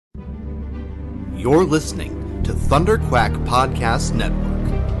You're listening to Thunderquack Podcast Network.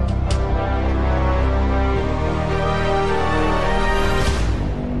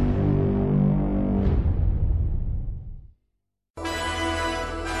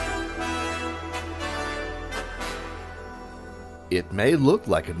 It may look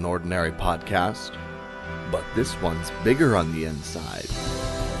like an ordinary podcast, but this one's bigger on the inside,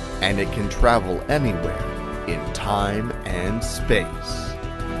 and it can travel anywhere in time and space.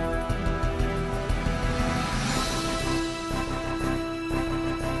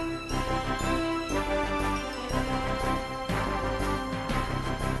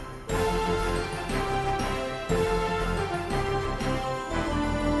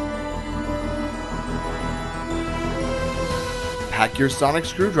 Pack your sonic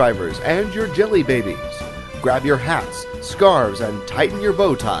screwdrivers and your jelly babies. Grab your hats, scarves, and tighten your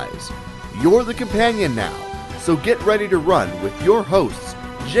bow ties. You're the companion now, so get ready to run with your hosts,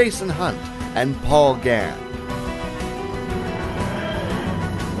 Jason Hunt and Paul Gann.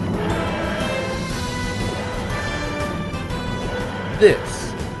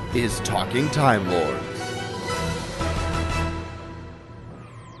 This is Talking Timelords.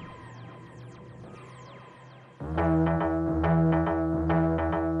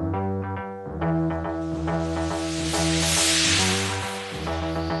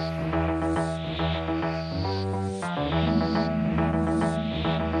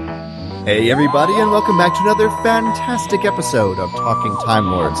 Hey everybody, and welcome back to another fantastic episode of Talking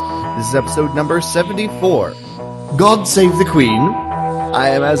Timelords. This is episode number 74. God Save the Queen. I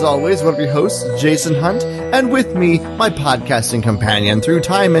am, as always, one of your hosts, Jason Hunt, and with me, my podcasting companion through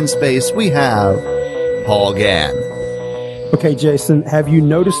time and space, we have Paul Gann. Okay, Jason, have you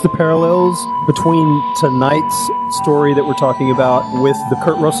noticed the parallels between tonight's story that we're talking about with the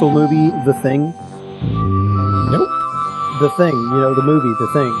Kurt Russell movie, The Thing? Nope. The Thing, you know, the movie, The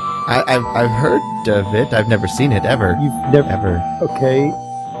Thing. I've heard of it. I've never seen it, ever. You've never... Ever. Okay.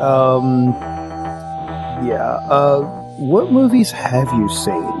 What movies have you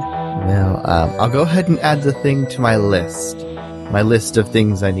seen? Well, I'll go ahead and add The Thing to my list. My list of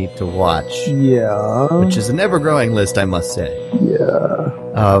things I need to watch. Yeah. Which is an ever-growing list, I must say. Yeah.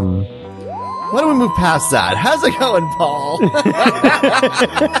 Why don't we move past that? How's it going, Paul?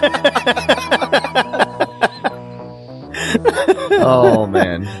 Oh,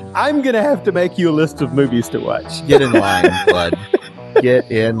 man. I'm going to have to make you a list of movies to watch. Get in line, bud. Get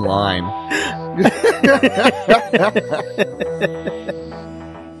in line.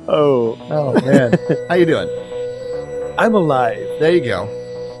 Oh, man. How you doing? I'm alive. There you go.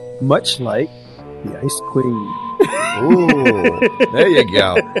 Much like the Ice Queen. Ooh, there you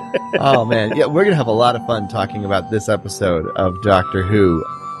go. Oh, man. Yeah, we're going to have a lot of fun talking about this episode of Doctor Who.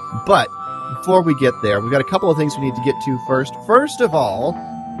 But before we get there, we've got a couple of things we need to get to first. First of all,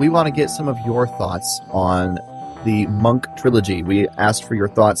 we want to get some of your thoughts on the Monk trilogy. We asked for your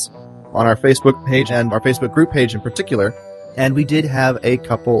thoughts on our Facebook page and our Facebook group page in particular, and we did have a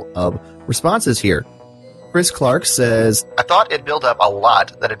couple of responses here. Chris Clark says, I thought it built up a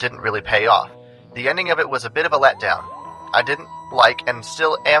lot that it didn't really pay off. The ending of it was a bit of a letdown. I didn't like and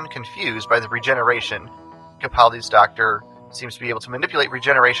still am confused by the regeneration. Capaldi's Doctor seems to be able to manipulate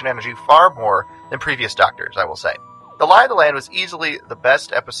regeneration energy far more than previous Doctors, I will say. The Lie of the Land was easily the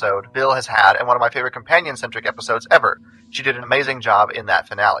best episode Bill has had and one of my favorite companion-centric episodes ever. She did an amazing job in that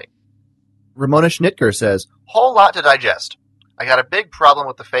finale. Ramona Schnitker says, whole lot to digest. I got a big problem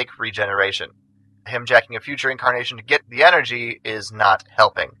with the fake regeneration. Him jacking a future incarnation to get the energy is not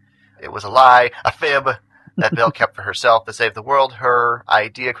helping. It was a lie, a fib, that Bill kept for herself to save the world, her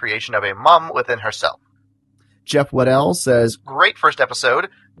idea creation of a mum within herself. Jeff Waddell says, great first episode,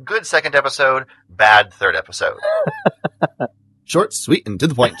 good second episode, bad third episode. Short, sweet, and to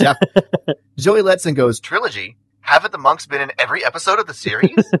the point, Jeff. Joey Letson goes, trilogy? Haven't the monks been in every episode of the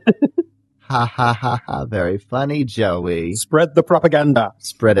series? Ha ha ha ha, very funny, Joey. Spread the propaganda.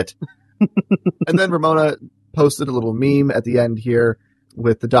 Spread it. And then Ramona posted a little meme at the end here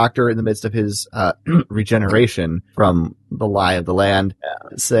with the Doctor in the midst of his regeneration from the Lie of the Land,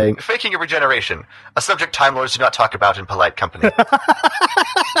 saying, faking a regeneration, a subject Time Lords do not talk about in polite company.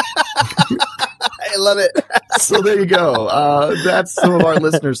 I love it. So there you go. That's some of our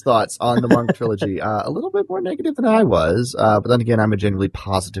listeners' thoughts on the Monk trilogy. A little bit more negative than I was, but then again, I'm a genuinely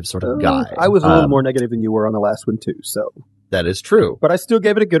positive sort of guy. I was a little more negative than you were on the last one, too, so. That is true. But I still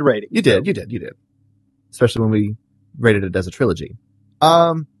gave it a good rating. You did. Especially when we rated it as a trilogy.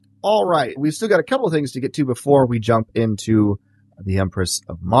 All right. We've still got a couple of things to get to before we jump into the Empress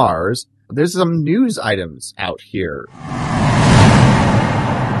of Mars. There's some news items out here.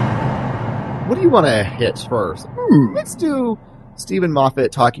 What do you want to hit first? Let's do Stephen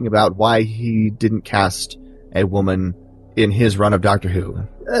Moffat talking about why he didn't cast a woman in his run of Doctor Who.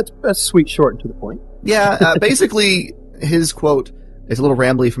 That's sweet, short, and to the point. Yeah, basically, his quote is a little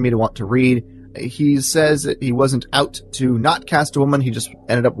rambly for me to want to read. He says that he wasn't out to not cast a woman. He just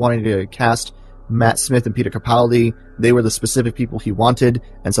ended up wanting to cast Matt Smith and Peter Capaldi. They were the specific people he wanted,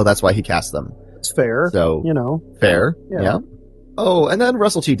 and so that's why he cast them. It's fair. So, you know. Fair, yeah. Oh, and then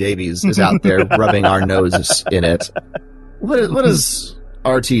Russell T. Davies is out there rubbing our noses in it. What is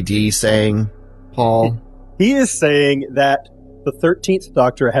RTD saying, Paul? He is saying that the 13th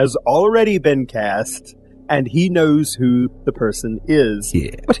Doctor has already been cast, and he knows who the person is,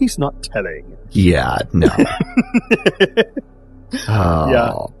 but he's not telling. Yeah, no.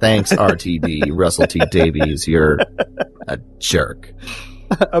 Thanks, RTD, Russell T. Davies. You're a jerk.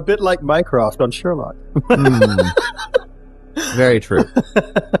 A bit like Mycroft on Sherlock. Very true.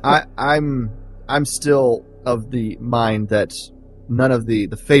 I'm still of the mind that none of the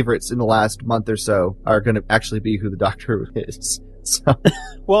favorites in the last month or so are going to actually be who the Doctor is. So.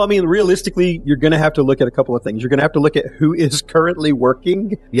 Well, I mean, realistically, you're going to have to look at a couple of things. You're going to have to look at who is currently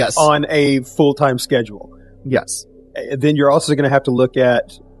working on a full-time schedule. Yes. Then you're also going to have to look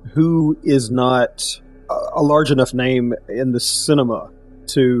at who is not a large enough name in the cinema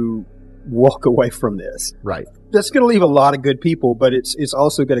to walk away from this. Right. That's going to leave a lot of good people, but it's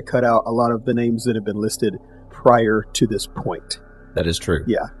also going to cut out a lot of the names that have been listed prior to this point. That is true.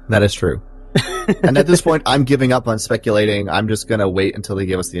 Yeah. That is true. And at this point, I'm giving up on speculating. I'm just going to wait until they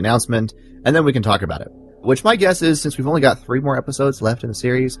give us the announcement, and then we can talk about it. Which my guess is, since we've only got 3 more episodes left in the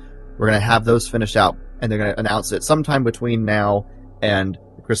series, we're going to have those finished out, and they're going to announce it sometime between now and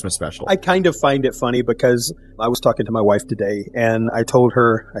the Christmas special. I kind of find it funny because I was talking to my wife today, and I told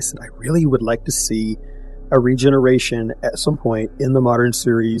her, I said, I really would like to see a regeneration at some point in the modern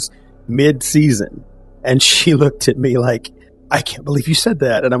series mid-season. And she looked at me like, I can't believe you said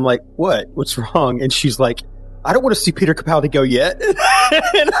that. And I'm like, what? What's wrong? And she's like, I don't want to see Peter Capaldi go yet.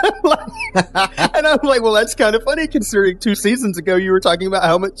 and I'm like, well, that's kind of funny considering 2 seasons ago you were talking about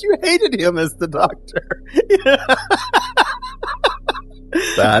how much you hated him as the Doctor.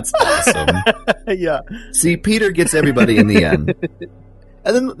 That's awesome. Yeah. See, Peter gets everybody in the end.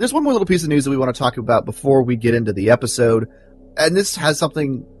 And then there's one more little piece of news that we want to talk about before we get into the episode. And this has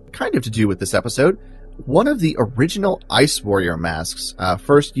something kind of to do with this episode. One of the original Ice Warrior masks,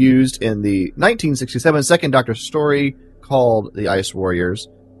 first used in the 1967 Second Doctor story called The Ice Warriors,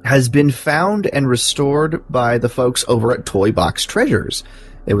 has been found and restored by the folks over at Toy Box Treasures.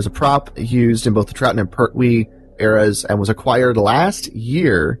 It was a prop used in both the Troughton and Pertwee eras and was acquired last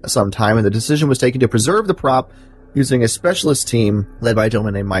year sometime, and the decision was taken to preserve the prop using a specialist team led by a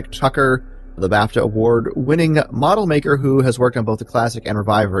gentleman named Mike Tucker, the BAFTA award-winning model maker who has worked on both the classic and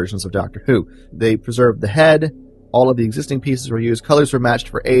revived versions of Doctor Who. They preserved the head. All of the existing pieces were used. Colors were matched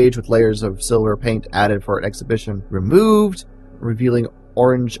for age with layers of silver paint added for an exhibition removed, revealing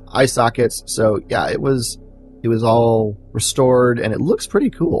orange eye sockets. So yeah, it was all restored, and it looks pretty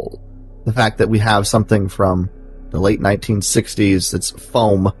cool. The fact that we have something from the late 1960s that's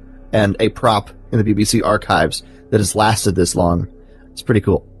foam and a prop in the BBC archives that has lasted this long, it's pretty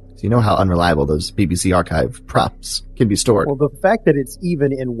cool. So you know how unreliable those BBC archive props can be stored. Well, the fact that it's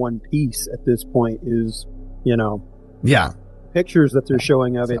even in one piece at this point is, yeah, pictures that they're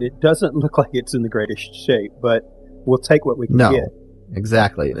showing of it doesn't look like it's in the greatest shape, but we'll take what we can get.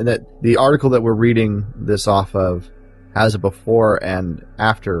 Exactly. And that the article that we're reading this off of has a before and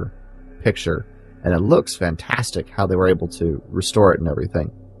after picture, and it looks fantastic how they were able to restore it and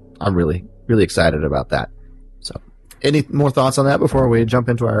everything. I'm really, really excited about that. So, any more thoughts on that before we jump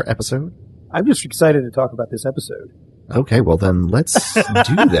into our episode? I'm just excited to talk about this episode. Okay, well then let's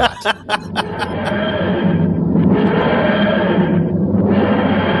do that.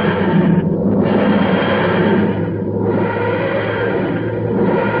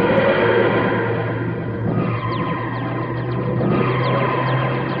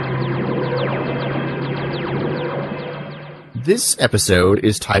 This episode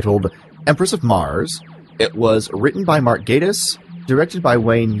is titled Empress of Mars. It was written by Mark Gatiss, directed by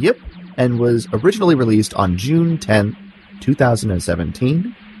Wayne Yip, and was originally released on June 10,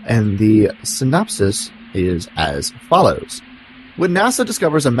 2017. And the synopsis is as follows. When NASA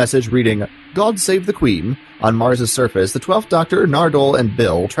discovers a message reading, God Save the Queen, on Mars' surface, the 12th Doctor, Nardole, and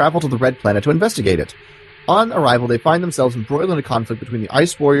Bill travel to the Red Planet to investigate it. On arrival, they find themselves embroiled in a conflict between the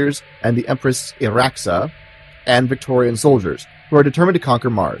Ice Warriors and the Empress Iraxa, and Victorian soldiers, who are determined to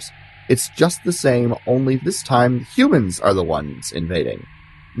conquer Mars. It's just the same, only this time humans are the ones invading.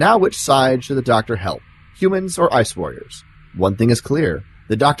 Now which side should the Doctor help? Humans or Ice Warriors? One thing is clear.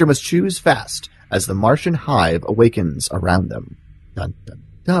 The Doctor must choose fast, as the Martian hive awakens around them. Dun, dun,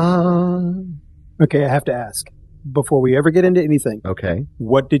 dun. Okay, I have to ask, before we ever get into anything, Okay.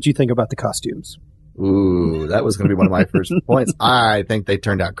 what did you think about the costumes? Ooh, that was going to be one of my first points. I think they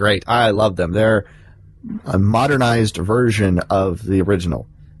turned out great. I love them. They're a modernized version of the original.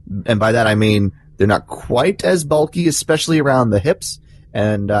 And by that I mean they're not quite as bulky, especially around the hips,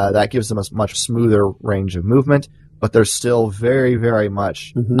 and that gives them a much smoother range of movement, but they're still very, very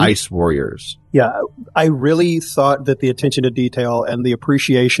much ice warriors. Yeah, I really thought that the attention to detail and the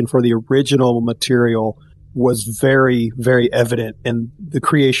appreciation for the original material was very, very evident in the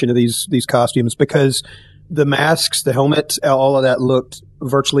creation of these costumes, because the masks, the helmets, all of that looked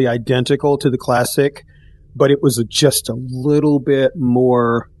virtually identical to the classic, but it was just a little bit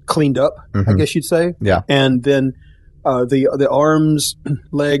more cleaned up, I guess you'd say. Yeah. And then the arms,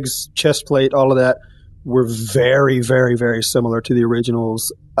 legs, chest plate, all of that were very, very, very similar to the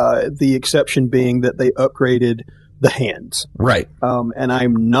originals. The exception being that they upgraded the hands. Right. And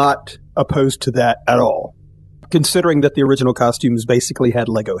I'm not opposed to that at all, considering that the original costumes basically had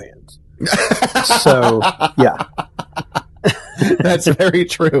Lego hands. So, yeah. That's very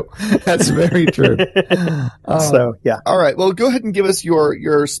true. That's very true. So, yeah. All right. Well, go ahead and give us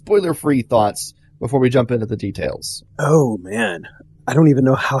your spoiler-free thoughts before we jump into the details. Oh, man. I don't even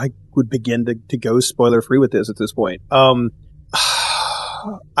know how I would begin to go spoiler-free with this at this point.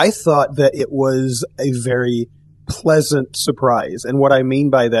 I thought that it was a very pleasant surprise. And what I mean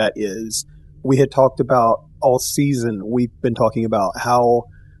by that is we had talked about all season, we've been talking about how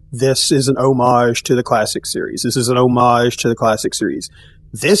this is an homage to the classic series. This is an homage to the classic series.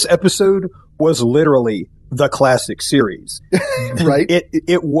 This episode was literally the classic series. Right?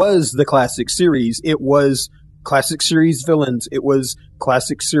 It was the classic series. It was classic series villains. It was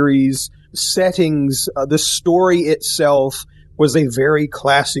classic series settings. The story itself was a very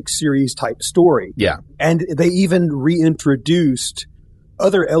classic series type story. Yeah. And they even reintroduced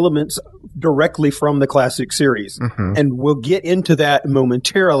other elements directly from the classic series. And we'll get into that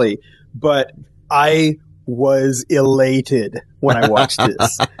momentarily, but I was elated when I watched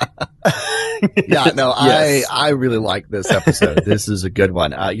this. Yeah, no, Yes. I really like this episode. This is a good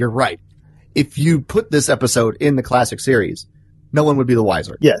one. You're right. If you put this episode in the classic series, no one would be the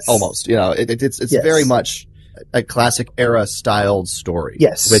wiser. Yes. Almost. You know, it's Yes. very much a classic era styled story.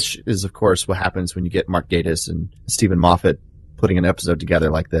 Yes. Which is, of course, what happens when you get Mark Gatiss and Stephen Moffat putting an episode together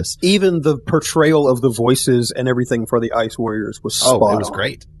like this. Even the portrayal of the voices and everything for the Ice Warriors was spot on. It was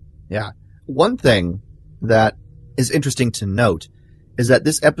great. Yeah. One thing that is interesting to note is that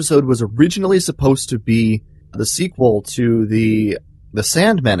this episode was originally supposed to be the sequel to the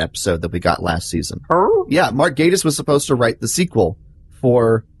Sandman episode that we got last season. Oh? Yeah, Mark Gatiss was supposed to write the sequel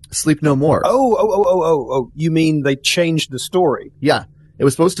for Sleep No More. Oh. You mean they changed the story? Yeah. It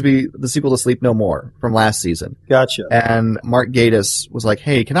was supposed to be the sequel to Sleep No More from last season. Gotcha. And Mark Gatiss was like,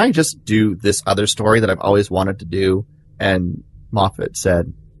 hey, can I just do this other story that I've always wanted to do? And Moffat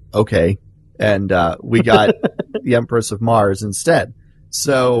said, okay. And we got the Empress of Mars instead.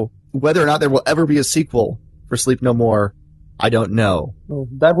 So whether or not there will ever be a sequel for Sleep No More, I don't know. Well,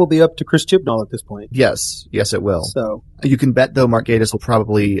 that will be up to Chris Chibnall at this point. Yes, it will. So You can bet, though, Mark Gatiss will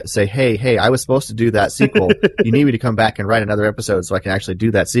probably say, hey, I was supposed to do that sequel. You need me to come back and write another episode so I can actually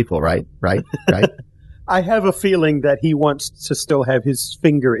do that sequel, right? I have a feeling that he wants to still have his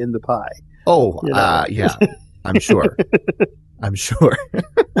finger in the pie. Oh, You know? yeah, I'm sure. I'm sure.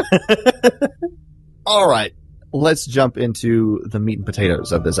 All right, let's jump into the meat and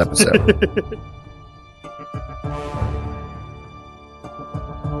potatoes of this episode.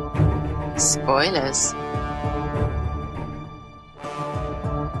 Spoilers.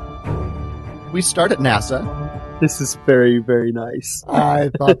 We start at NASA. This is very, very nice. I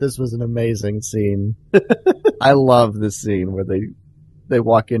thought this was an amazing scene. I love this scene where they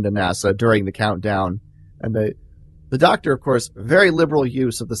walk into NASA during the countdown, and the Doctor, of course, very liberal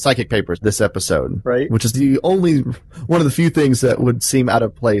use of the psychic papers this episode, Right. Which is the only one of the few things that would seem out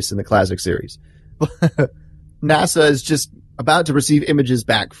of place in the classic series. NASA is just about to receive images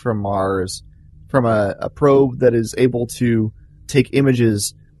back from Mars from a probe that is able to take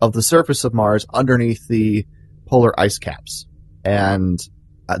images of the surface of Mars underneath the polar ice caps. And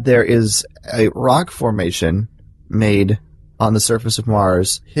there is a rock formation made on the surface of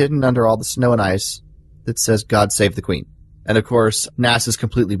Mars, hidden under all the snow and ice, that says, God save the Queen. And of course, NASA's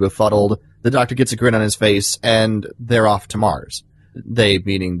completely befuddled. The Doctor gets a grin on his face, and they're off to Mars. They,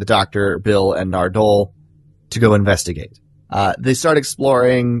 meaning the Doctor, Bill, and Nardole, to go investigate. They start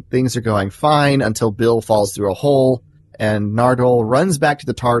exploring. Things are going fine until Bill falls through a hole, and Nardole runs back to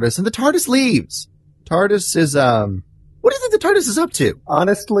the TARDIS, and the TARDIS leaves. TARDIS is, what do you think the TARDIS is up to?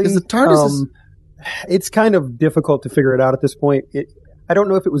 Honestly, Because the TARDIS is... It's kind of difficult to figure it out at this point. I don't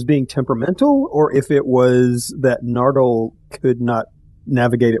know if it was being temperamental or if it was that Nardole could not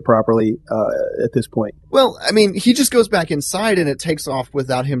navigate it properly at this point. Well, I mean, he just goes back inside and it takes off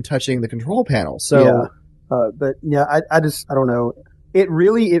without him touching the control panel. So, I don't know.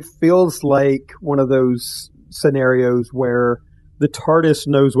 It feels like one of those scenarios where the TARDIS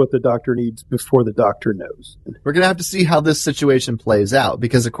knows what the Doctor needs before the Doctor knows. We're going to have to see how this situation plays out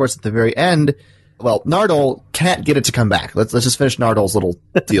because, of course, at the very end, well, Nardole can't get it to come back. Let's just finish Nardole's little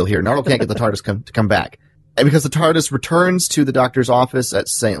deal here. Nardole can't get the TARDIS to come back. And because the TARDIS returns to the Doctor's office at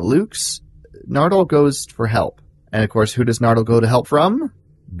St. Luke's, Nardole goes for help. And, of course, who does Nardole go to help from?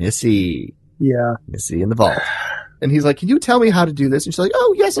 Missy. Yeah. Missy in the vault. And he's like, can you tell me how to do this? And she's like,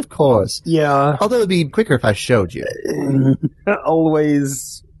 oh, yes, of course. Yeah. Although it'd be quicker if I showed you.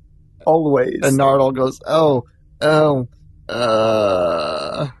 Always. And Nardole goes, Nardole's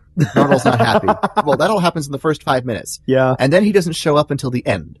not happy. Well, that all happens in the first 5 minutes. Yeah. And then he doesn't show up until the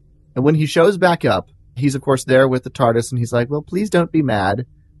end. And when he shows back up, he's, of course, there with the TARDIS, and he's like, well, please don't be mad.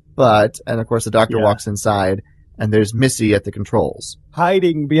 And, of course, the Doctor walks inside, and there's Missy at the controls.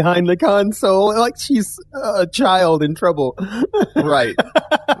 Hiding behind the console like she's a child in trouble. Right.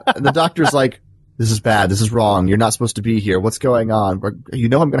 And the Doctor's like, this is bad. This is wrong. You're not supposed to be here. What's going on? You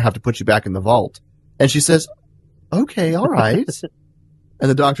know I'm going to have to put you back in the vault. And she says, okay, all right. And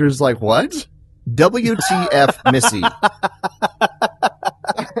the Doctor's like, what? WTF, Missy.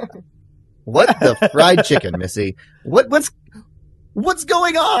 What the fried chicken, Missy? What's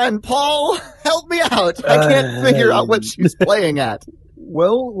going on, Paul? Help me out. I can't figure out what she's playing at.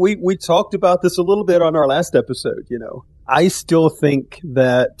 Well, we talked about this a little bit on our last episode, you know. I still think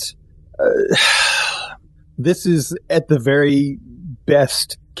that this is, at the very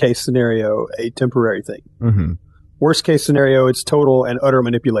best case scenario, a temporary thing. Mm-hmm. Worst case scenario, it's total and utter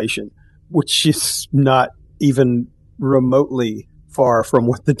manipulation, which is not even remotely far from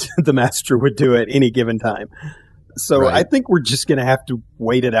what the Master would do at any given time. So I think we're just going to have to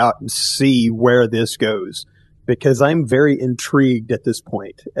wait it out and see where this goes, because I'm very intrigued at this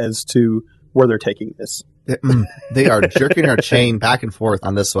point as to where they're taking this. They are jerking our chain back and forth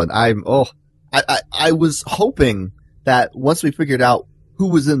on this one. I was hoping that once we figured out who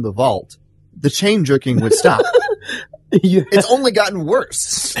was in the vault, the chain jerking would stop. It's only gotten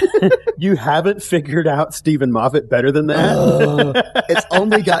worse. You haven't figured out Stephen Moffat better than that? It's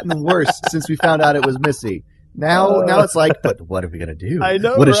only gotten worse since we found out it was Missy. Now it's like, but what are we going to do? I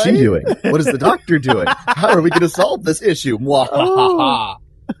know, What is she right? doing? What is the Doctor doing? How are we going to solve this issue? And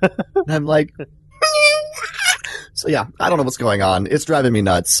I'm like, so yeah, I don't know what's going on. It's driving me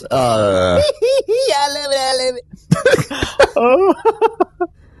nuts. I love it.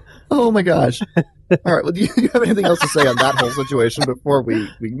 Oh my gosh. All right. Well, do you have anything else to say on that whole situation before we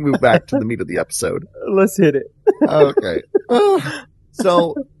move back to the meat of the episode? Let's hit it. Okay.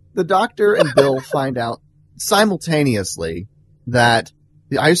 So the Doctor and Bill find out simultaneously that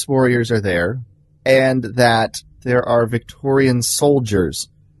the Ice Warriors are there and that there are Victorian soldiers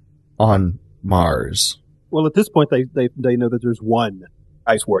on Mars. Well, at this point, they know that there's one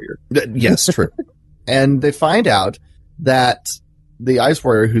Ice Warrior. Yes, true. And they find out that the Ice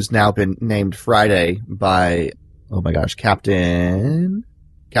Warrior, who's now been named Friday by, oh my gosh, Captain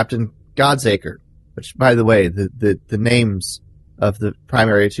Godsaker, which, by the way, the names of the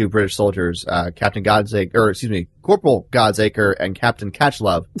primary two British soldiers, Corporal Godsaker and Captain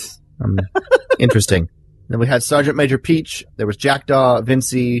Catchlove. Interesting. Then we had Sergeant Major Peach. There was Jackdaw,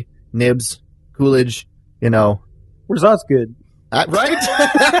 Vincy, Nibs, Coolidge, you know. Where's Osgood? Right?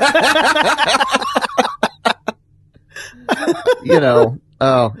 You know,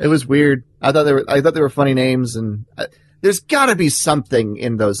 it was weird. I thought they were funny names, and there's got to be something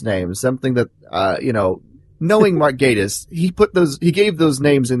in those names, something that knowing Mark Gatiss, he gave those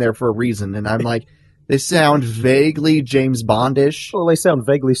names in there for a reason, and I'm like, they sound vaguely James Bondish. Well, they sound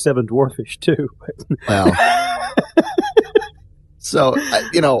vaguely Seven Dwarfish too. Well, so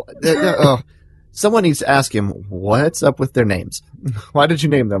someone needs to ask him what's up with their names. Why did you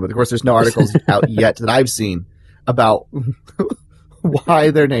name them? But of course, there's no articles out yet that I've seen about why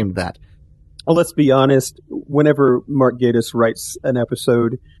they're named that. Well, let's be honest. Whenever Mark Gatiss writes an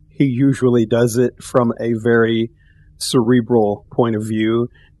episode, he usually does it from a very cerebral point of view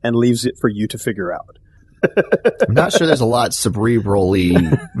and leaves it for you to figure out. I'm not sure there's a lot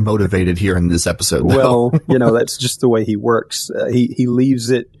cerebrally motivated here in this episode, though. Well, that's just the way he works. He leaves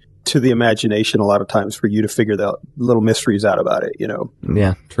it to the imagination a lot of times for you to figure the little mysteries out about it,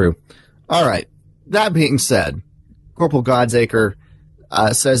 Yeah, true. All right. That being said, Corporal Godsaker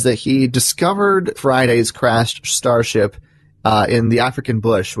says that he discovered Friday's crashed starship in the African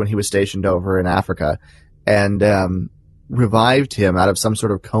bush when he was stationed over in Africa, and revived him out of some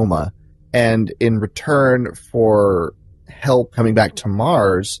sort of coma. And in return for help coming back to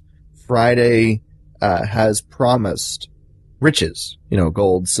Mars, Friday has promised riches,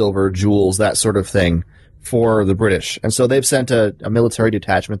 gold, silver, jewels, that sort of thing, for the British. And so they've sent a military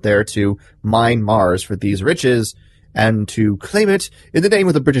detachment there to mine Mars for these riches and to claim it in the name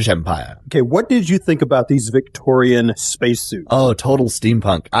of the British Empire. Okay, what did you think about these Victorian spacesuits? Oh, total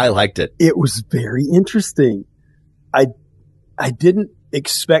steampunk. I liked it. It was very interesting. I didn't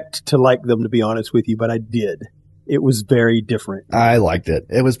expect to like them, to be honest with you, but I did. It was very different. I liked it.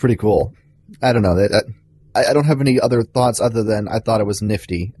 It was pretty cool. I don't know. I don't have any other thoughts other than I thought it was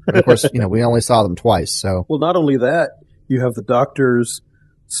nifty. And of course, we only saw them twice, so. Well, not only that, you have the Doctor's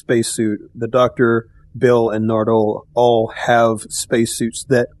spacesuit. The Doctor, Bill, and Nardole all have spacesuits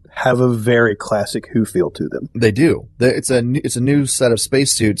that have a very classic Who feel to them. They do. It's a new set of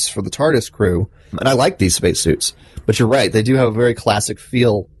spacesuits for the TARDIS crew, and I like these spacesuits. But you're right, they do have a very classic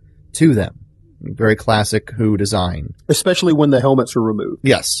feel to them. Very classic Who design. Especially when the helmets are removed.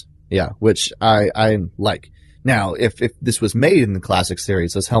 Yes. Yeah, which I like. Now, if this was made in the classic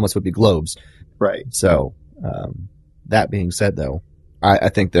series, those helmets would be globes. Right. So, that being said, though, I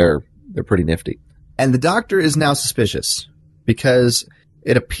think they're pretty nifty. And the Doctor is now suspicious because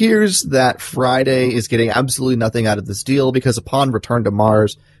it appears that Friday is getting absolutely nothing out of this deal because upon return to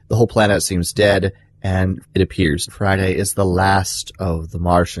Mars, the whole planet seems dead, and it appears Friday is the last of the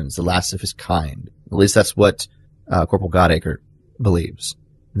Martians, the last of his kind. At least that's what Corporal Godacre believes.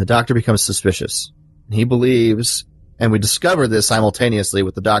 And the Doctor becomes suspicious. He believes, and we discover this simultaneously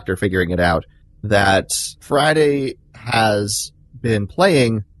with the Doctor figuring it out, that Friday has been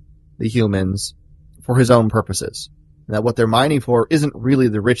playing the humans for his own purposes. And that what they're mining for isn't really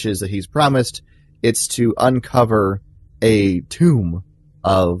the riches that he's promised. It's to uncover a tomb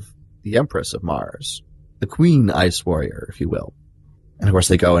of the Empress of Mars, the Queen Ice Warrior, if you will. And of course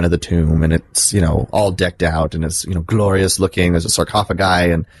they go into the tomb and it's, all decked out and it's, glorious looking. There's a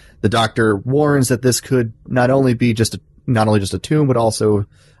sarcophagi, and the Doctor warns that this could not only be not only just a tomb, but also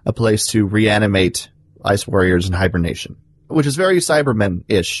a place to reanimate Ice Warriors in hibernation, which is very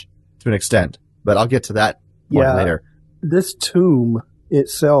Cybermen-ish to an extent. But I'll get to that point later. This tomb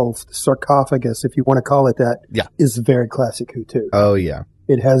itself, the sarcophagus, if you want to call it that, is very classic Who too. Oh, yeah.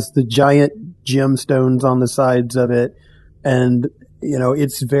 It has the giant gemstones on the sides of it, and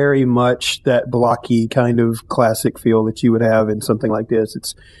it's very much that blocky kind of classic feel that you would have in something like this.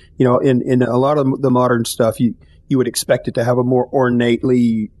 It's, in a lot of the modern stuff, you would expect it to have a more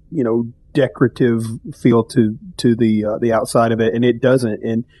ornately, decorative feel to the outside of it, and it doesn't.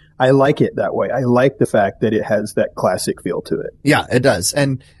 And I like it that way. I like the fact that it has that classic feel to it. Yeah, it does.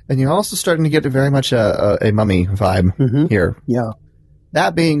 And you're also starting to get very much a mummy vibe here. Yeah.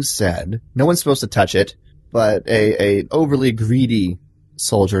 That being said, no one's supposed to touch it, but a overly greedy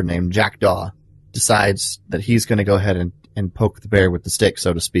soldier named Jackdaw decides that he's going to go ahead and poke the bear with the stick,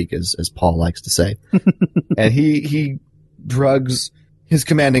 so to speak, as Paul likes to say. And he drugs his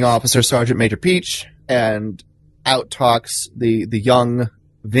commanding officer, Sergeant Major Peach, and out-talks the young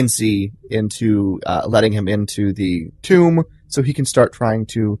Vincey into letting him into the tomb so he can start trying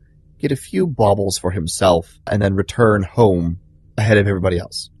to get a few baubles for himself and then return home ahead of everybody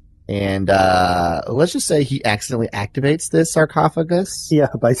else. And let's just say he accidentally activates this sarcophagus. Yeah,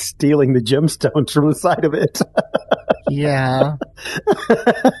 by stealing the gemstones from the side of it. Yeah.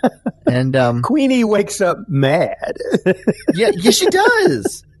 And Queenie wakes up mad. yeah, she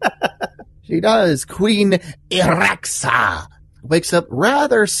does. She does. Queen Iraxa wakes up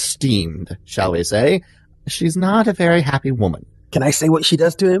rather steamed, shall we say. She's not a very happy woman. Can I say what she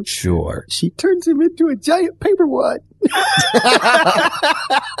does to him? Sure. She turns him into a giant paper wad.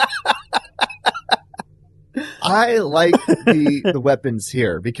 I like the weapons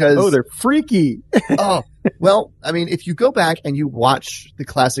here because... they're freaky. Well, I mean, if you go back and you watch the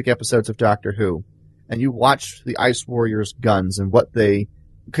classic episodes of Doctor Who, and you watch the Ice Warriors' guns and what they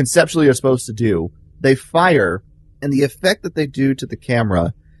conceptually are supposed to do, they fire, and the effect that they do to the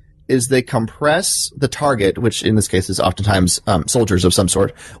camera is they compress the target, which in this case is oftentimes soldiers of some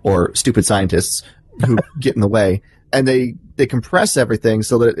sort, or stupid scientists who get in the way, and they compress everything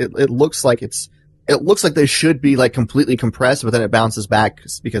so that it looks like it looks like they should be like completely compressed, but then it bounces back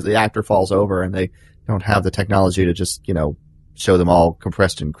because the actor falls over and they don't have the technology to just, show them all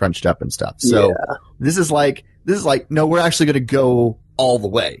compressed and crunched up and stuff. So this is like, no, we're actually going to go all the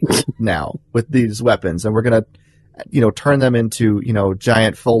way now with these weapons, and we're going to, turn them into,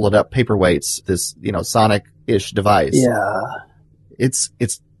 giant folded up paperweights, this, Sonic-ish device. Yeah. It's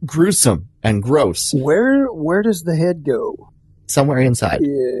gruesome and gross. Where does the head go? somewhere inside.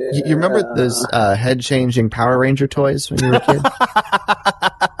 Yeah. You remember those head-changing Power Ranger toys when you were a kid?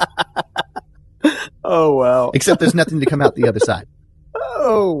 Oh, wow. Except there's nothing to come out the other side.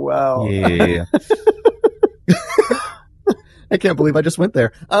 Oh, wow. Yeah. I can't believe I just went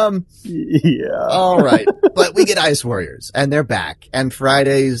there. Yeah. All right. But we get Ice Warriors, and they're back. And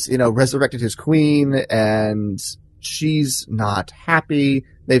Friday's, resurrected his queen, and she's not happy.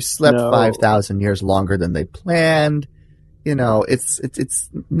 They've slept 5,000 years longer than they planned. It's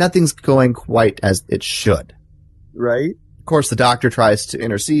nothing's going quite as it should. Right? Of course, the Doctor tries to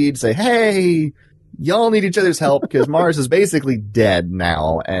intercede, say, hey, y'all need each other's help because Mars is basically dead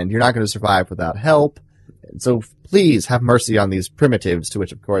now, and you're not going to survive without help. So please have mercy on these primitives, to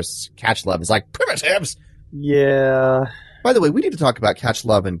which, of course, Catchlove is like, primitives? Yeah. By the way, we need to talk about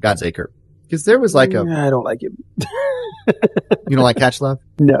Catchlove and Godsacre, because there was like I don't like him. You don't like Catchlove?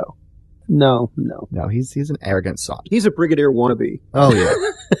 No. No, he's an arrogant sot. He's a brigadier wannabe. Oh, yeah.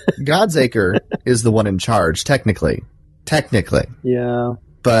 Godsacre is the one in charge, technically. Yeah.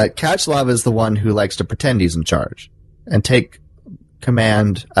 But Catchlove is the one who likes to pretend he's in charge and take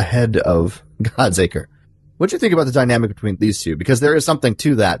command ahead of Godsacre. What do you think about the dynamic between these two? Because there is something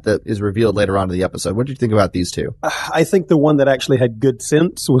to that is revealed later on in the episode. What do you think about these two? I think the one that actually had good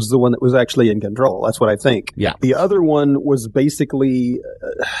sense was the one that was actually in control. That's what I think. Yeah. The other one was basically,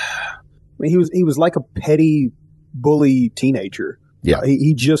 he was like a petty bully teenager. Yeah.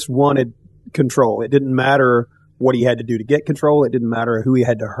 He just wanted control. It didn't matter what he had to do to get control. It didn't matter who he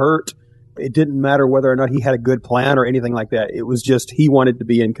had to hurt. It didn't matter whether or not he had a good plan or anything like that. It was just he wanted to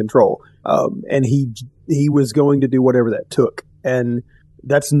be in control. And he was going to do whatever that took. And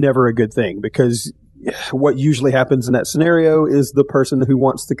that's never a good thing, because what usually happens in that scenario is the person who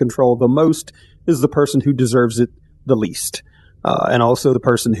wants the control the most is the person who deserves it the least. And also the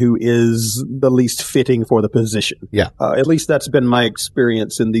person who is the least fitting for the position. Yeah. At least that's been my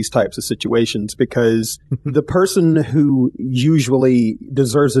experience in these types of situations, because the person who usually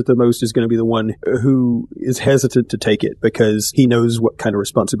deserves it the most is going to be the one who is hesitant to take it because he knows what kind of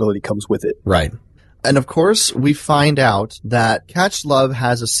responsibility comes with it. Right. And of course, we find out that Catchlove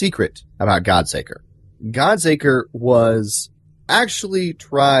has a secret about Godsacre. Godsacre was actually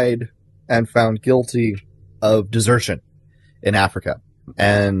tried and found guilty of desertion in Africa.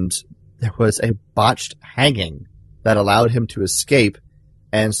 And there was a botched hanging that allowed him to escape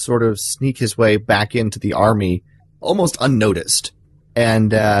and sort of sneak his way back into the army almost unnoticed.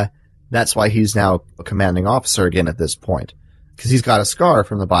 And that's why he's now a commanding officer again at this point, because he's got a scar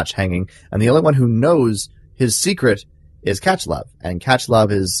from the botched hanging. And the only one who knows his secret is Catchlove. And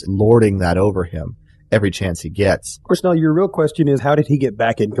Catchlove is lording that over him every chance he gets. Of course, now your real question is, how did he get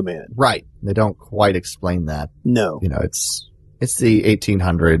back in command? Right. They don't quite explain that. No. It's the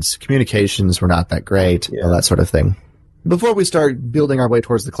 1800s. Communications were not that great, all that sort of thing. Before we start building our way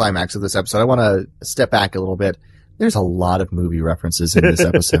towards the climax of this episode, I want to step back a little bit. There's a lot of movie references in this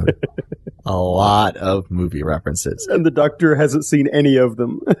episode. A lot of movie references. And the Doctor hasn't seen any of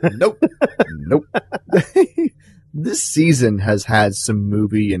them. Nope. This season has had some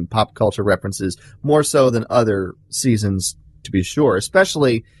movie and pop culture references, more so than other seasons, to be sure,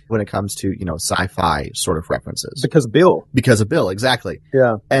 especially when it comes to, sci-fi sort of references. Because of Bill, exactly.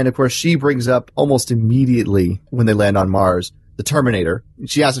 Yeah. And of course, she brings up almost immediately when they land on Mars, the Terminator.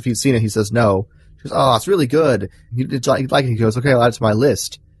 She asks if he'd seen it. He says no. She goes, oh, it's really good. You'd like it. He goes, okay, I'll add it to my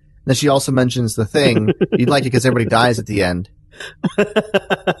list. And then she also mentions the Thing. You'd like it because everybody dies at the end.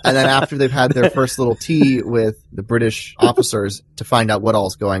 And then after they've had their first little tea with the British officers to find out what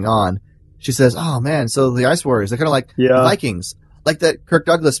all's going on, she says, oh man, so the Ice Warriors, they're kind of like the Vikings. Like that Kirk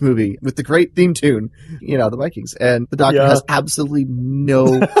Douglas movie with the great theme tune, the Vikings. And the Doctor has absolutely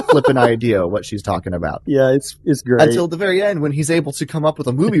no flipping idea what she's talking about. Yeah, it's great. Until the very end when he's able to come up with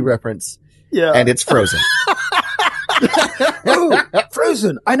a movie reference. Yeah. And it's Frozen. Oh,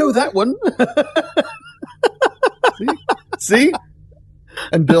 Frozen. I know that one. See?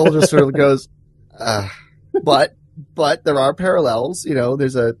 And Bill just sort of goes, but there are parallels.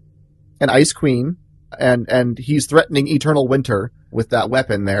 There's an Ice Queen, and he's threatening eternal winter with that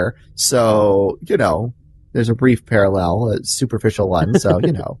weapon there. So, there's a brief parallel, a superficial one. So,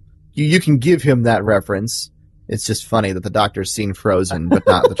 you can give him that reference. It's just funny that the Doctor's seen Frozen, but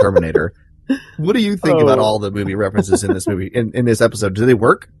not the Terminator. What do you think about all the movie references in this movie, in this episode? Do they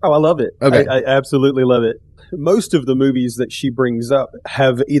work? Oh, I love it. Okay. I absolutely love it. Most of the movies that she brings up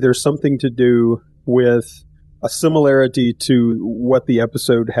have either something to do with a similarity to what the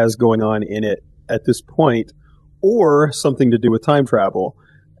episode has going on in it at this point, or something to do with time travel.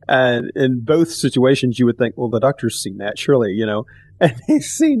 And in both situations, you would think, well, the doctor's seen that, surely, and he's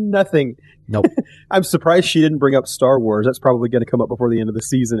seen nothing. Nope. I'm surprised she didn't bring up Star Wars. That's probably going to come up before the end of the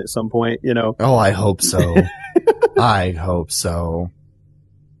season at some point, Oh, I hope so. I hope so.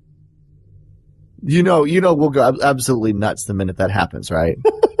 We'll go absolutely nuts the minute that happens, right?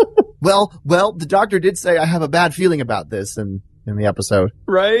 Well, the doctor did say I have a bad feeling about this in the episode.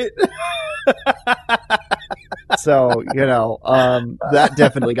 Right? So, that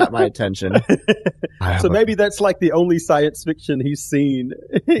definitely got my attention. So maybe that's like the only science fiction he's seen,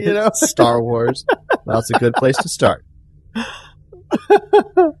 Star Wars. Well, it's a good place to start.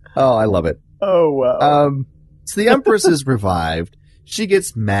 Oh, I love it. Oh, wow. So the Empress is revived. She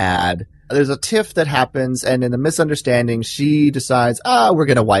gets mad. There's a tiff that happens, and in the misunderstanding, she decides, we're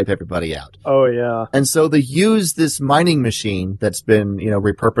going to wipe everybody out. Oh, yeah. And so they use this mining machine that's been,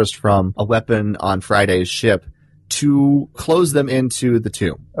 repurposed from a weapon on Friday's ship to close them into the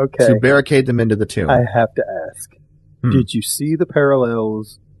tomb. Okay. To barricade them into the tomb. I have to ask, did you see the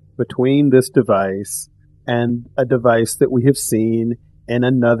parallels between this device and a device that we have seen in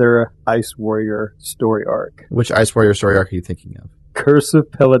another Ice Warrior story arc? Which Ice Warrior story arc are you thinking of? Curse of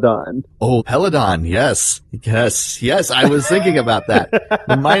Peladon. Oh, Peladon, yes. I was thinking about that.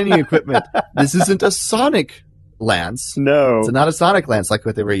 The mining equipment. This isn't a sonic lance. No. It's not a sonic lance like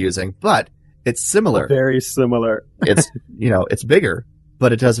what they were using, but it's similar. Very similar. It's, it's bigger,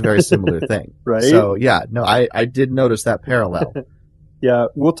 but it does a very similar thing. Right? So, yeah, no, I did notice that parallel. Yeah,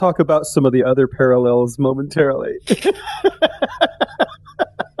 we'll talk about some of the other parallels momentarily.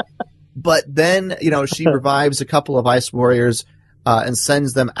 But then, she revives a couple of Ice Warriors and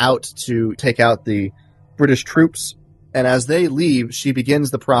sends them out to take out the British troops. And as they leave, she begins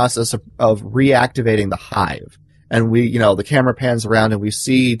the process of reactivating the hive. And the camera pans around and we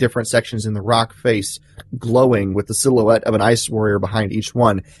see different sections in the rock face glowing with the silhouette of an Ice Warrior behind each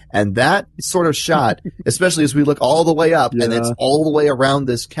one. And that sort of shot, especially as we look all the way up and it's all the way around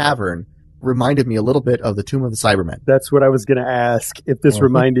this cavern, reminded me a little bit of the Tomb of the Cybermen. That's what I was going to ask, if this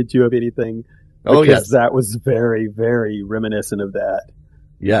reminded you of anything. Oh, yes. That was very, very reminiscent of that.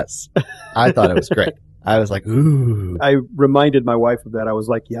 Yes. I thought it was great. I was like, ooh. I reminded my wife of that. I was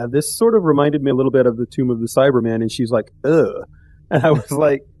like, yeah, this sort of reminded me a little bit of the Tomb of the Cybermen. And she's like, ugh. And I was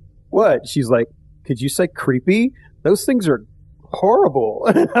like, what? She's like, could you say creepy? Those things are horrible.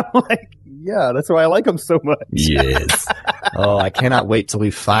 And I'm like, yeah, that's why I like them so much. Yes. Oh, I cannot wait till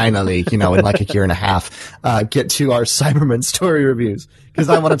we finally, in like a year and a half, get to our Cybermen story reviews. Because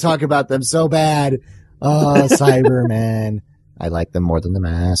I want to talk about them so bad. Oh, Cybermen. I like them more than the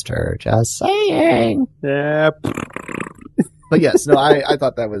Master. Just saying. Yeah. But yes, no, I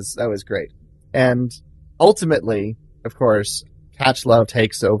thought that was great. And ultimately, of course, Catchlove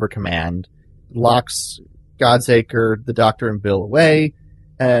takes over command, locks Godsacre, the Doctor, and Bill away,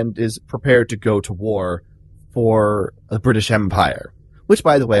 and is prepared to go to war for the British Empire. Which,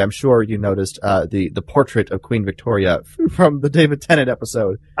 by the way, I'm sure you noticed the portrait of Queen Victoria from the David Tennant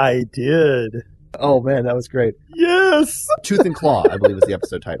episode. I did. Oh, man, that was great. Yes! Tooth and Claw, I believe, was the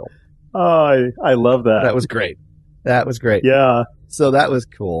episode title. Oh, I love that. That was great. Yeah. So that was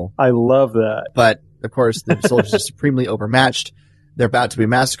cool. I love that. But, of course, the soldiers are supremely overmatched. They're about to be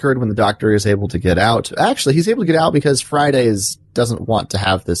massacred when the Doctor is able to get out. Actually, he's able to get out because Friday doesn't want to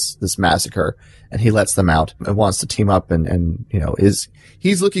have this massacre, and he lets them out and wants to team up and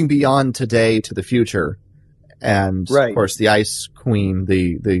he's looking beyond today to the future. And, right. Of course, the Ice Queen,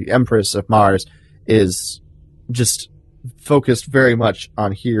 the Empress of Mars, is just focused very much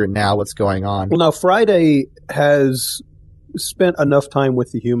on here and now, what's going on. Well, now, Friday has spent enough time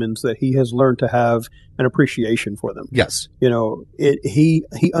with the humans that he has learned to have an appreciation for them. Yes. He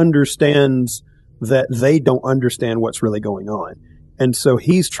understands that they don't understand what's really going on. And so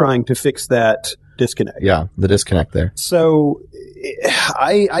he's trying to fix that disconnect. Yeah, the disconnect there. So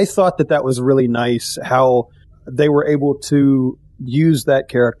I thought that was really nice how they were able to use that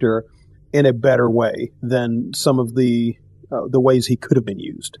character in a better way than some of the ways he could have been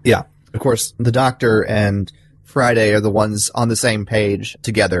used. Yeah. Of course, the Doctor and Friday are the ones on the same page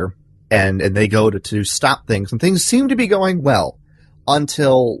together, and they go to stop things, and things seem to be going well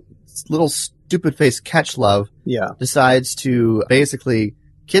until little stupid-faced Catchlove decides to basically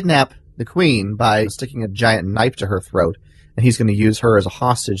kidnap the Queen by sticking a giant knife to her throat, and he's going to use her as a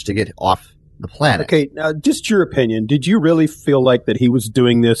hostage to get off the planet. Okay, now just your opinion. Did you really feel like that he was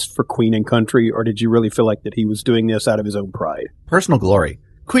doing this for Queen and Country, or did you really feel like that he was doing this out of his own pride? Personal glory.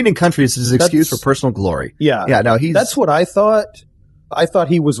 Queen and Country is his excuse for personal glory. Yeah. Yeah, no, that's what I thought. I thought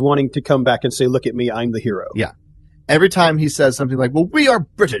he was wanting to come back and say, look at me, I'm the hero. Yeah. Every time he says something like, well, we are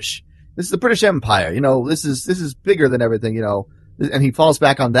British. This is the British Empire. This is bigger than everything, and he falls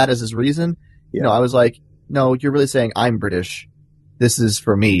back on that as his reason. Yeah. I was like, no, you're really saying I'm British. This is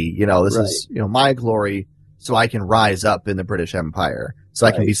for me. This is, my glory, so I can rise up in the British Empire, so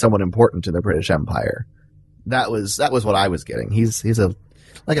I can be someone important in the British Empire. That was what I was getting. He's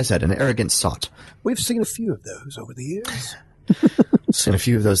like I said, an arrogant sot. We've seen a few of those over the years. Seen a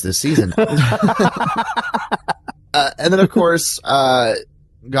few of those this season. And then, of course,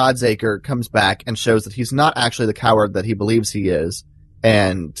 Godsacre comes back and shows that he's not actually the coward that he believes he is,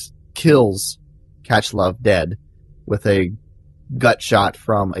 and kills Catchlove dead with a gut shot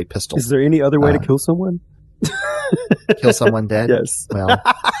from a pistol. Is there any other way to kill someone? Kill someone dead? Yes. Well,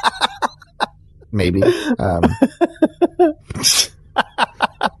 maybe. Did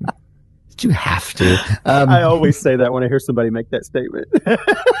you have to? I always say that when I hear somebody make that statement.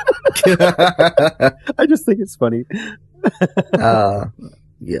 I just think it's funny.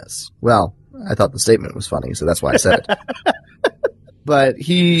 Yes. Well, I thought the statement was funny, so that's why I said it. But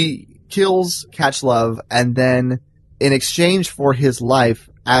he kills Catchlove, and then, in exchange for his life,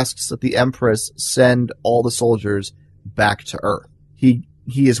 asks that the Empress send all the soldiers back to Earth. He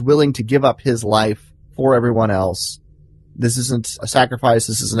is willing to give up his life for everyone else. This isn't a sacrifice.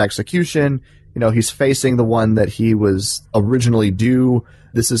 This is an execution. He's facing the one that he was originally due.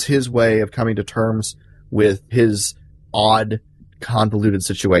 This is his way of coming to terms with his odd, convoluted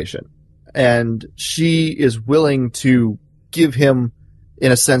situation. And she is willing to give him,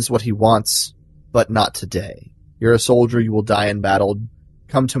 in a sense, what he wants, but not today. You're a soldier. You will die in battle.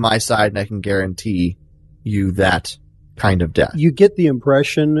 Come to my side and I can guarantee you that kind of death. You get the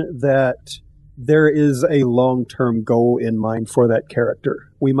impression that there is a long-term goal in mind for that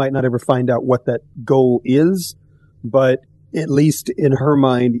character. We might not ever find out what that goal is, but at least in her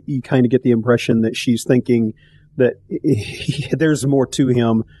mind, you kind of get the impression that she's thinking that there's more to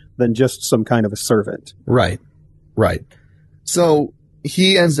him than just some kind of a servant. Right. So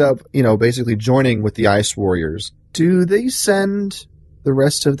he ends up, basically joining with the Ice Warriors. Do they send the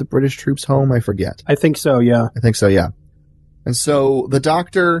rest of the British troops home? I forget. I think so, yeah. And so the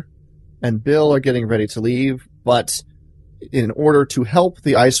Doctor and Bill are getting ready to leave, but in order to help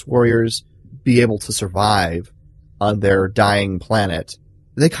the Ice Warriors be able to survive on their dying planet,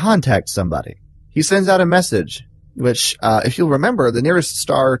 they contact somebody. He sends out a message, which, if you'll remember, the nearest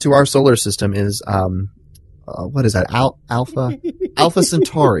star to our solar system is, what is that? Alpha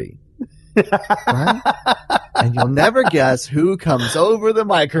Centauri. Right? And you'll never guess who comes over the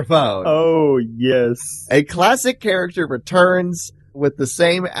microphone. Oh, yes. A classic character returns with the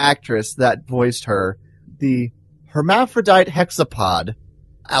same actress that voiced her, the hermaphrodite hexapod,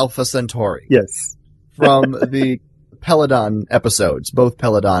 Alpha Centauri. Yes. From the Peladon episodes, both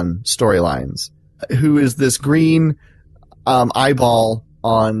Peladon storylines, who is this green eyeball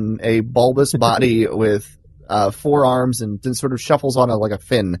on a bulbous body with 4 arms and then sort of shuffles on like a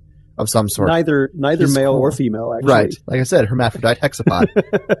fin of some sort. Neither male or female, actually. Right. Like I said, hermaphrodite hexapod.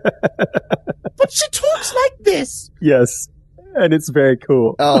 But she talks like this. Yes. And it's very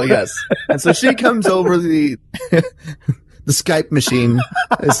cool. Oh, yes. And so she comes over the Skype machine,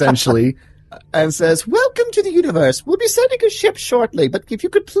 essentially, and says, "Welcome to the universe. We'll be sending a ship shortly, but if you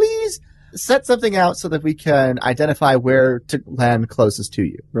could please set something out so that we can identify where to land closest to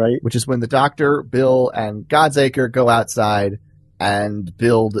you." Right. Which is when the Doctor, Bill, and Godsacre go outside and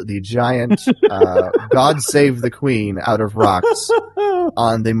build the giant God Save the Queen out of rocks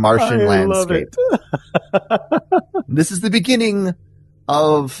on the Martian landscape. This is the beginning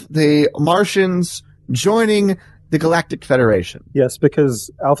of the Martians joining the Galactic Federation. Yes, because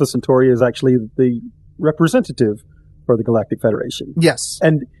Alpha Centauri is actually the representative for the Galactic Federation. Yes.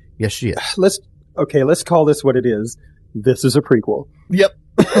 And yes, she is. Let's call this what it is. This is a prequel. Yep.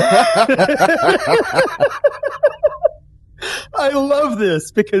 I love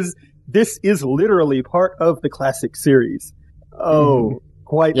this because this is literally part of the classic series. Oh,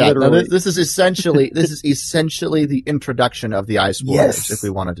 quite literally. No, this is essentially the introduction of the Ice Warriors, if we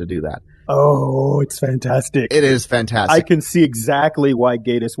wanted to do that. Oh, it's fantastic. It is fantastic. I can see exactly why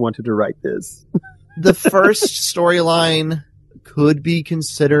Gatiss wanted to write this. The first storyline could be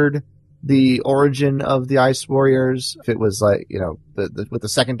considered the origin of the Ice Warriors. If it was like, with the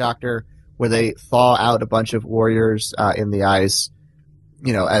second Doctor, where they thaw out a bunch of warriors in the ice,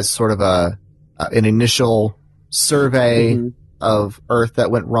 as sort of an initial survey of Earth that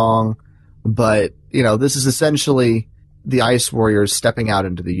went wrong. But, this is essentially the Ice Warriors stepping out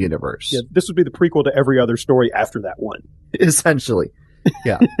into the universe. Yeah, this would be the prequel to every other story after that one. Essentially.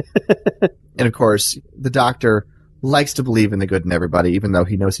 Yeah. And of course, the Doctor likes to believe in the good in everybody, even though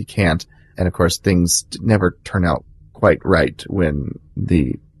he knows he can't. And of course, things never turn out quite right when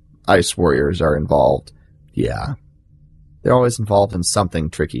the Ice Warriors are involved. Yeah. They're always involved in something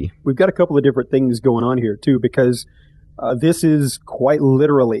tricky. We've got a couple of different things going on here, too, because this is quite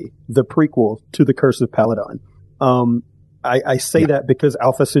literally the prequel to The Curse of Paladon. I say that because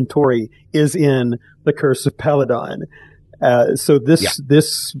Alpha Centauri is in The Curse of Paladon. So this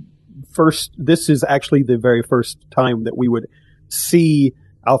is actually the very first time that we would see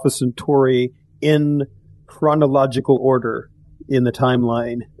Alpha Centauri in chronological order in the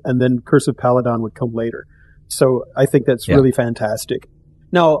timeline, and then Curse of Paladon would come later. So I think that's really fantastic.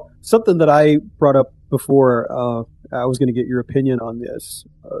 Now, something that I brought up before, I was going to get your opinion on this.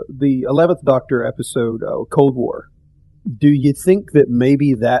 The 11th Doctor episode, Cold War. Do you think that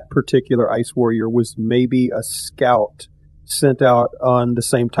maybe that particular Ice Warrior was maybe a scout sent out on the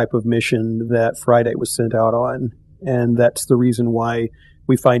same type of mission that Friday was sent out on? And that's the reason why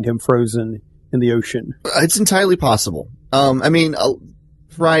we find him frozen in the ocean. It's entirely possible. I mean,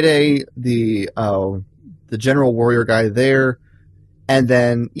 Friday, the General Warrior guy there, and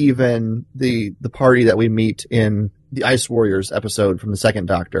then even the party that we meet in the Ice Warriors episode from the second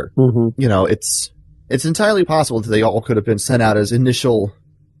Doctor. Mm-hmm. You know, it's entirely possible that they all could have been sent out as initial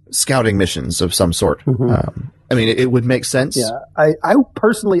scouting missions of some sort. Mm-hmm. I mean, it would make sense. Yeah, I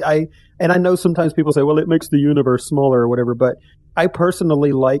personally, and I know sometimes people say, well, it makes the universe smaller or whatever, but I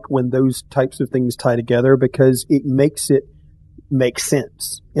personally like when those types of things tie together because it makes it make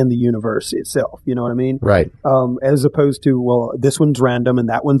sense in the universe itself. You know what I mean? Right. As opposed to, well, this one's random and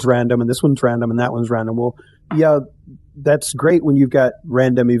that one's random and this one's random and that one's random. Well, yeah, that's great when you've got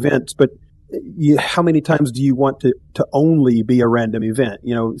random events, but how many times do you want to only be a random event?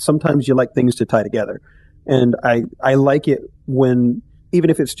 You know, sometimes you like things to tie together. And I like it when, even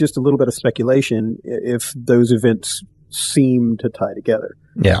if it's just a little bit of speculation, if those events seem to tie together.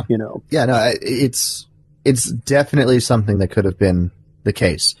 Yeah. You know? Yeah, no, it's definitely something that could have been the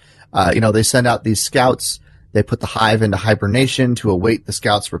case. You know, they send out these scouts, they put the hive into hibernation to await the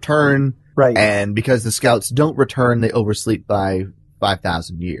scouts' return. Right. And because the scouts don't return, they oversleep by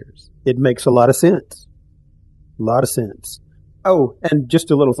 5,000 years. It makes a lot of sense. A lot of sense. Oh, and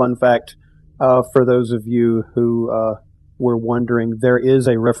just a little fun fact, for those of you who were wondering, there is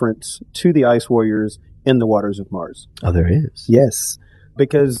a reference to the Ice Warriors in the waters of Mars. Oh, there is? Yes,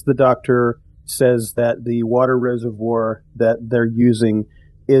 because the Doctor says that the water reservoir that they're using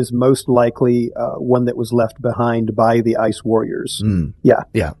is most likely one that was left behind by the Ice Warriors. Mm. Yeah.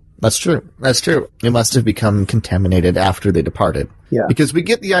 Yeah, that's true. That's true. It must have become contaminated after they departed. Yeah. Because we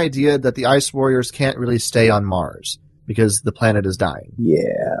get the idea that the Ice Warriors can't really stay on Mars because the planet is dying.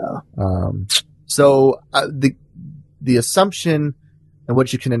 Yeah. So the assumption and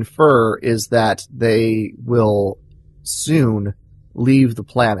what you can infer is that they will soon leave the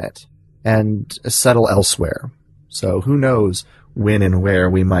planet and settle elsewhere. So who knows when and where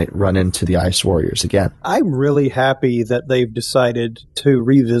we might run into the Ice Warriors again. I'm really happy that they've decided to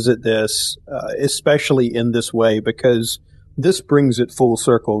revisit this, especially in this way, because this brings it full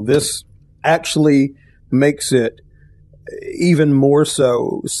circle. This actually makes it even more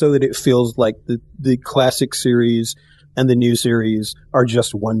so that it feels like the classic series and the new series are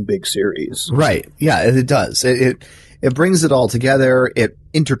just one big series. Right. Yeah, it does. It brings it all together. It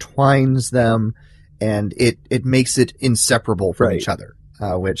intertwines them, and it makes it inseparable from each other,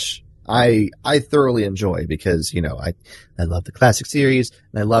 which I thoroughly enjoy because, you know, I love the classic series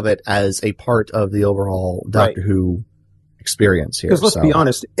and I love it as a part of the overall Doctor Who experience here. Because let's be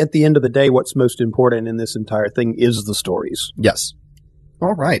honest, at the end of the day, what's most important in this entire thing is the stories. Yes.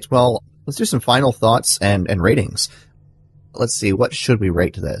 All right. Well, let's do some final thoughts and ratings. Let's see. What should we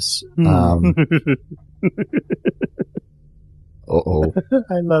rate this? Uh-oh.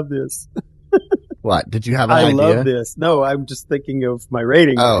 I love this. What? Did you have an idea? I love this. No, I'm just thinking of my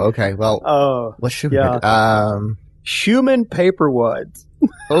rating. Oh, okay. Well, what should we rate it? Human paperwads.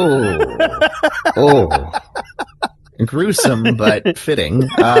 Oh. Gruesome, but fitting.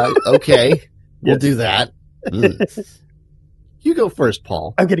 Okay. We'll do that. You go first,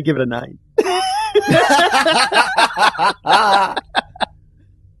 Paul. I'm going to give it a 9.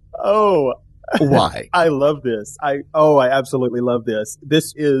 Oh. Why? I love this. I absolutely love this.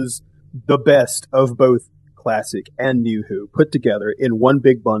 This is the best of both classic and new Who put together in one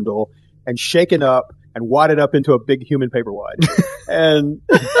big bundle and shaken up and wadded up into a big human paper wad. And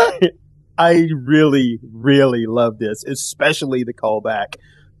I really, really love this, especially the callback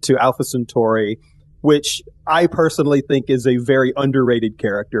to Alpha Centauri, which I personally think is a very underrated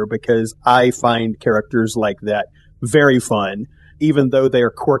character because I find characters like that very fun. Even though they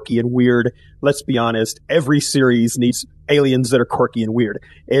are quirky and weird, let's be honest, every series needs aliens that are quirky and weird.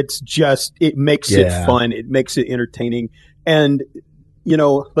 It's just, it makes it fun. It makes it entertaining. And, you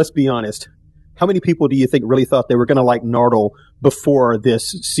know, let's be honest, How many people do you think really thought they were going to like Nardole before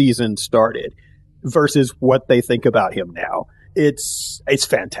this season started versus what they think about him now? It's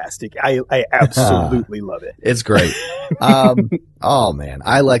fantastic. I absolutely love it. It's great. Oh man,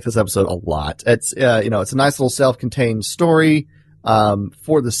 I like this episode a lot. It's it's a nice little self-contained story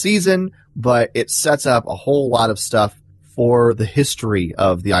for the season, but it sets up a whole lot of stuff for the history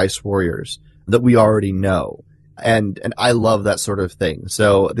of the Ice Warriors that we already know. And I love that sort of thing.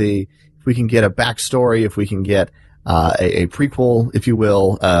 So if we can get a backstory, if we can get a prequel, if you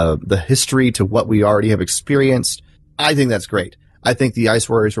will, the history to what we already have experienced, I think that's great. I think the Ice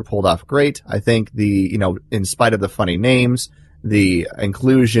Warriors were pulled off great. I think in spite of the funny names, the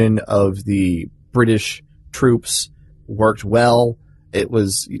inclusion of the British troops worked well. It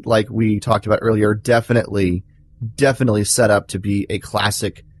was, like we talked about earlier, definitely set up to be a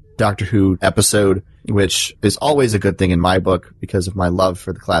classic Doctor Who episode, which is always a good thing in my book because of my love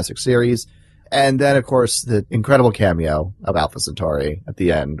for the classic series. And then, of course, the incredible cameo of Alpha Centauri at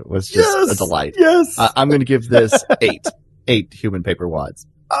the end was just a delight. Yes. I'm going to give this 8 human paper wads.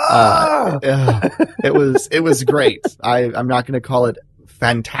 It was great. I'm not going to call it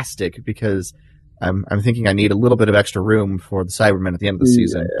fantastic because I'm thinking I need a little bit of extra room for the Cybermen at the end of the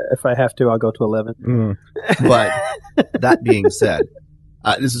season. If I have to, I'll go to 11. But that being said,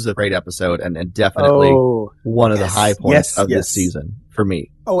 this is a great episode and definitely one of the high points of this season for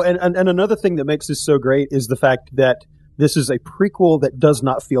me. Oh, and another thing that makes this so great is the fact that this is a prequel that does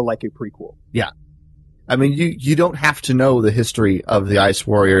not feel like a prequel. Yeah. I mean, you don't have to know the history of the Ice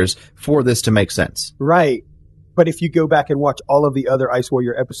Warriors for this to make sense. Right. But if you go back and watch all of the other Ice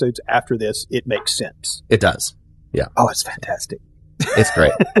Warrior episodes after this, it makes sense. It does. Yeah. Oh, it's fantastic. It's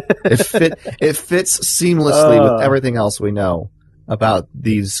great. It fits seamlessly with everything else we know about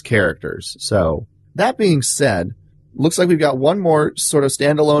these characters. So that being said, looks like we've got one more sort of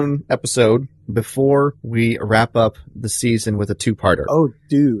standalone episode before we wrap up the season with a two-parter. Oh,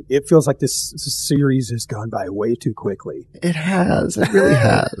 dude, it feels like this series has gone by way too quickly. It has. It really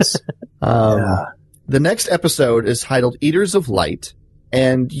has. The next episode is titled Eaters of Light,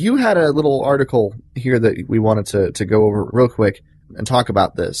 and you had a little article here that we wanted to go over real quick and talk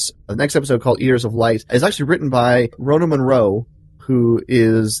about this. The next episode, called Eaters of Light, is actually written by Rona Munro, who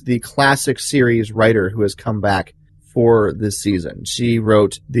is the classic series writer who has come back for this season. She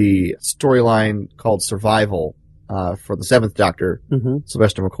wrote the storyline called Survival for the Seventh Doctor,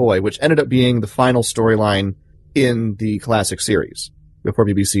 Sylvester McCoy, which ended up being the final storyline in the classic series before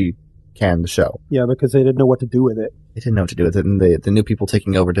BBC canned the show. Yeah, because they didn't know what to do with it. They didn't know what to do with it, and the new people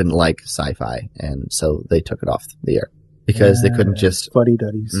taking over didn't like sci-fi, and so they took it off the air because they couldn't just...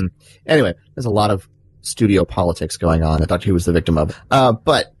 Fuddy-duddies. Anyway, there's a lot of studio politics going on that Doctor Who was the victim of.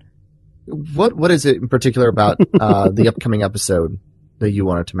 But what is it in particular about the upcoming episode that you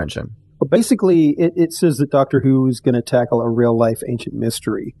wanted to mention? Well, basically, it says that Doctor Who is going to tackle a real-life ancient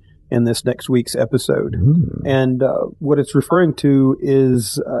mystery in this next week's episode. And what it's referring to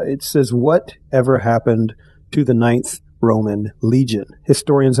is, it says, what ever happened to the 9th Roman Legion?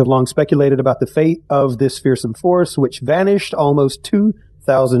 Historians have long speculated about the fate of this fearsome force, which vanished almost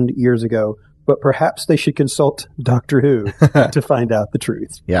 2,000 years ago. But perhaps they should consult Doctor Who to find out the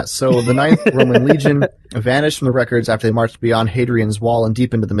truth. Yeah, so the 9th Roman Legion vanished from the records after they marched beyond Hadrian's Wall and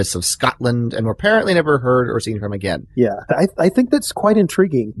deep into the mists of Scotland and were apparently never heard or seen from again. Yeah, I think that's quite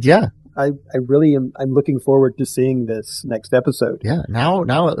intriguing. Yeah. I really am. I'm looking forward to seeing this next episode. Yeah, now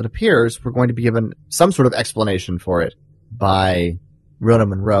it appears we're going to be given some sort of explanation for it by Rona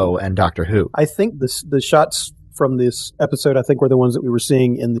Munro and Doctor Who. I think the shots from this episode, I think, were the ones that we were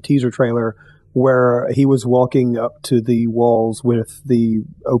seeing in the teaser trailer, where he was walking up to the walls with the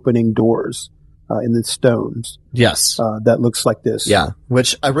opening doors in the stones. Yes. That looks like this. Yeah,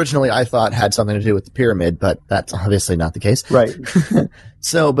 which originally I thought had something to do with the pyramid, but that's obviously not the case. Right.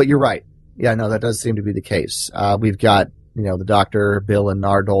 So, but you're right. Yeah, no, that does seem to be the case. We've got, the Doctor, Bill, and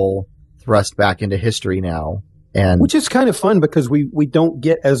Nardole thrust back into history now. Which is kind of fun because we don't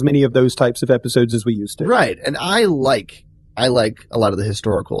get as many of those types of episodes as we used to. Right. And I like a lot of the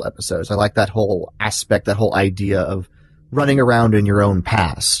historical episodes. I like that whole aspect, that whole idea of running around in your own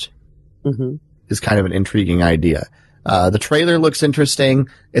past is kind of an intriguing idea. The trailer looks interesting.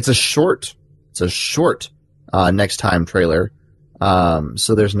 It's a short next time trailer.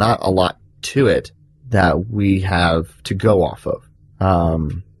 So there's not a lot to it that we have to go off of.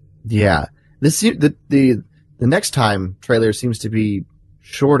 Yeah. The next time trailer seems to be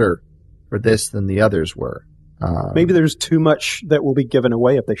shorter for this than the others were. Maybe there's too much that will be given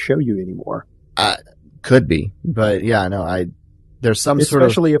away if they show you anymore. Could be, but yeah, no, there's some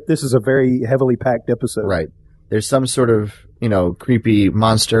especially if this is a very heavily packed episode. Right. There's some sort of creepy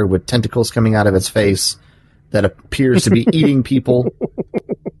monster with tentacles coming out of its face that appears to be eating people.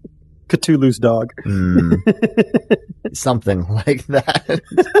 Cthulhu's dog. Something like that.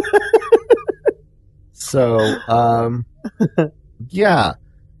 So, yeah,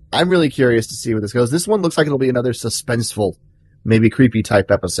 I'm really curious to see where this goes. This one looks like it'll be another suspenseful, maybe creepy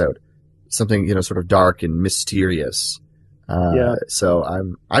type episode. Something, sort of dark and mysterious.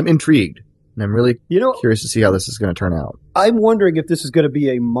 So I'm intrigued, and I'm really curious to see how this is going to turn out. I'm wondering if this is going to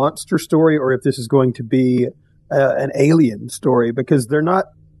be a monster story or if this is going to be an alien story, because they're not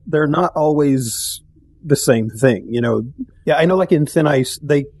always the same thing, Yeah, I know, like in Thin Ice,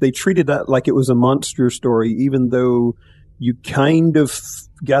 they treated that like it was a monster story, even though you kind of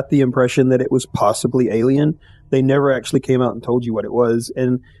got the impression that it was possibly alien. They never actually came out and told you what it was,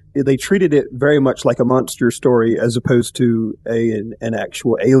 and they treated it very much like a monster story as opposed to an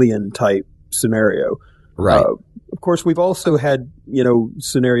actual alien type scenario. Right. Of course, we've also had,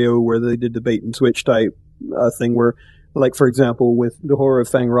 scenario where they did the bait and switch type thing where, like, for example, with the Horror of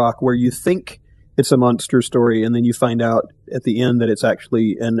Fang Rock, where you think it's a monster story and then you find out at the end that it's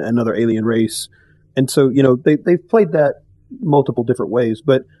actually another alien race. And so, they've played that multiple different ways,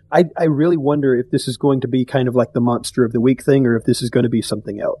 but I really wonder if this is going to be kind of like the Monster of the Week thing, or if this is going to be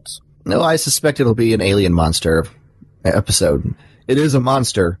something else. No, I suspect it'll be an alien monster episode. It is a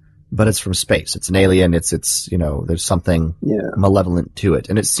monster, but it's from space. It's an alien. It's there's something malevolent to it.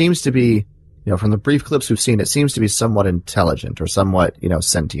 And it seems to be, from the brief clips we've seen, it seems to be somewhat intelligent or somewhat,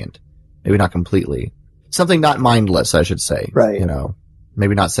 sentient. Maybe not completely. Something not mindless, I should say. Right.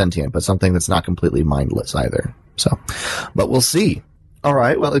 Maybe not sentient, but something that's not completely mindless either. So, but we'll see. All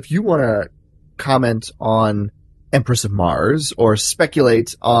right. Well, if you want to comment on Empress of Mars or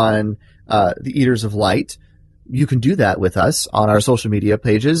speculate on the Eaters of Light, you can do that with us on our social media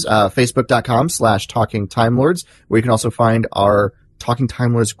pages, facebook.com/Talking Timelords, where you can also find our Talking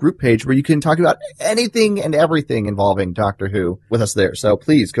Timelords group page where you can talk about anything and everything involving Doctor Who with us there. So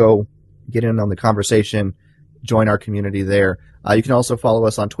please go get in on the conversation, join our community there. You can also follow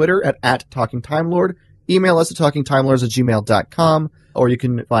us on Twitter at Talking Timelord. Email us at talkingtimelords@gmail.com, or you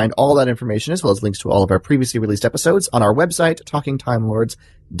can find all that information as well as links to all of our previously released episodes on our website,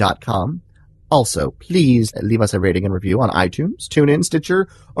 talkingtimelords.com. Also, please leave us a rating and review on iTunes, TuneIn, Stitcher,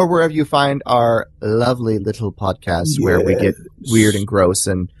 or wherever you find our lovely little podcasts where we get weird and gross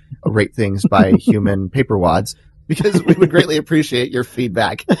and rate things by human paper wads, because we would greatly appreciate your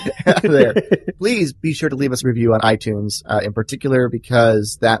feedback there. Please be sure to leave us a review on iTunes in particular,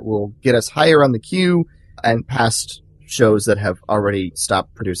 because that will get us higher on the queue and past shows that have already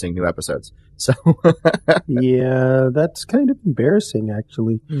stopped producing new episodes. So, yeah, that's kind of embarrassing,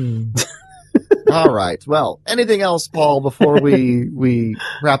 actually. All right. Well, anything else, Paul, before we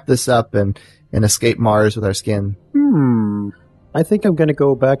wrap this up and escape Mars with our skin? I think I'm going to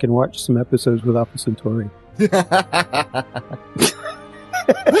go back and watch some episodes with Alpha Centauri. Well,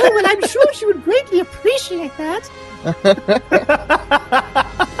 I'm sure she would greatly appreciate that.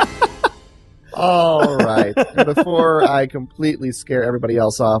 All right. And before I completely scare everybody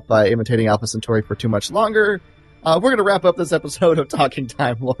else off by imitating Alpha Centauri for too much longer, we're going to wrap up this episode of Talking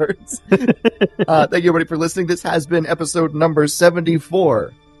Time Lords. Thank you, everybody, for listening. This has been episode number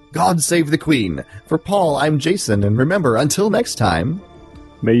 74. God save the Queen. For Paul, I'm Jason, and remember, until next time,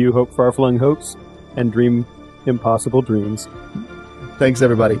 may you hope far-flung hopes and dream impossible dreams. Thanks,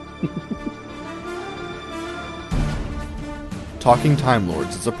 everybody. Talking Time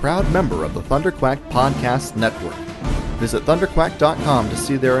Lords is a proud member of the Thunderquack Podcast Network. Visit thunderquack.com to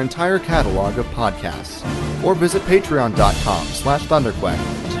see their entire catalog of podcasts, or visit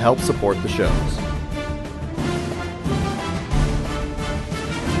patreon.com/thunderquack to help support the shows.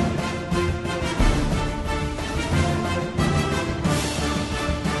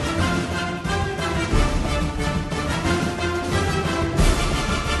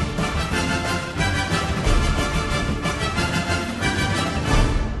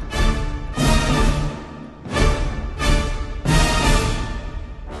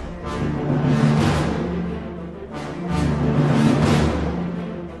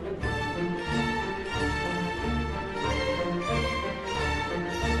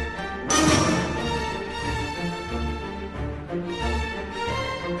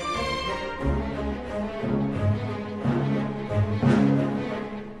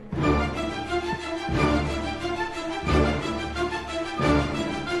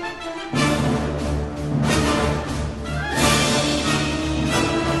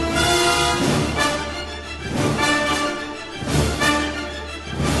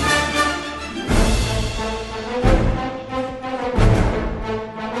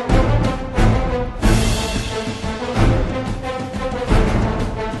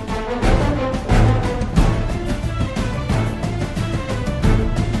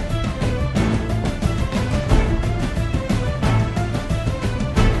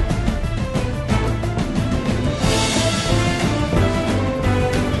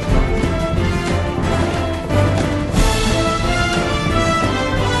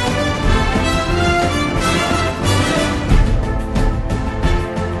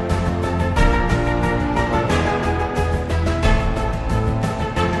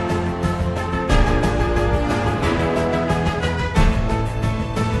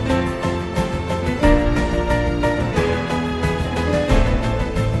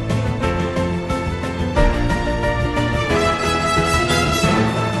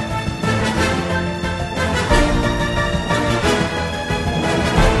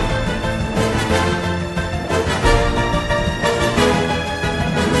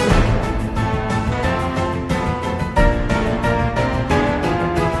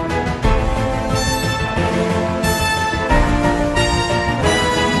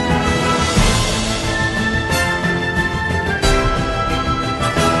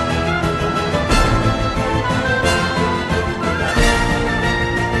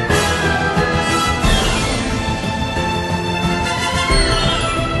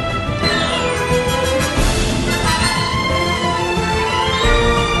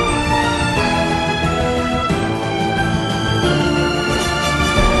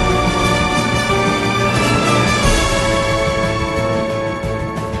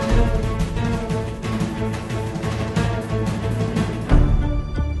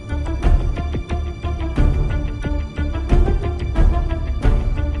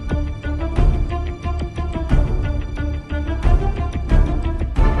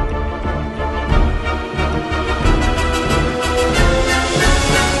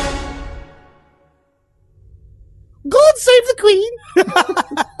 Queen.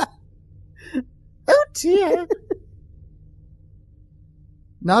 Oh dear.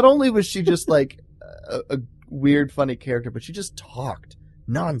 Not only was she just like a weird, funny character, but she just talked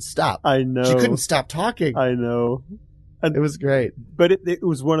nonstop. I know. She couldn't stop talking. I know. It was great. But it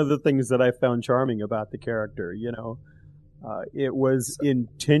was one of the things that I found charming about the character, you know. It was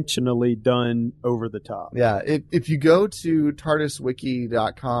intentionally done over the top. Yeah, if you go to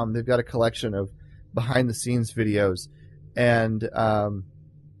TARDISWiki.com, they've got a collection of behind-the-scenes videos. And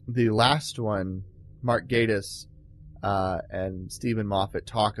the last one, Mark Gatiss and Stephen Moffat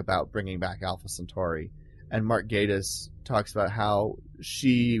talk about bringing back Alpha Centauri. And Mark Gatiss talks about how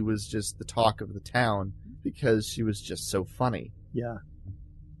she was just the talk of the town because she was just so funny. Yeah.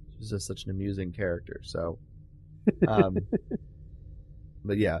 She was just such an amusing character. So,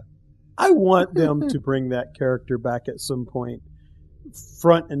 but yeah. I want them to bring that character back at some point,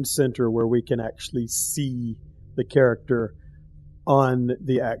 front and center, where we can actually see the character on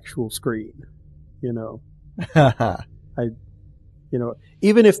the actual screen. You know,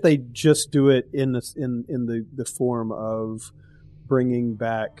 even if they just do it in the form of bringing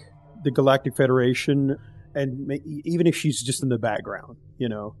back the Galactic Federation, and even if she's just in the background, you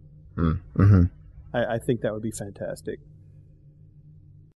know, mm-hmm. I think that would be fantastic.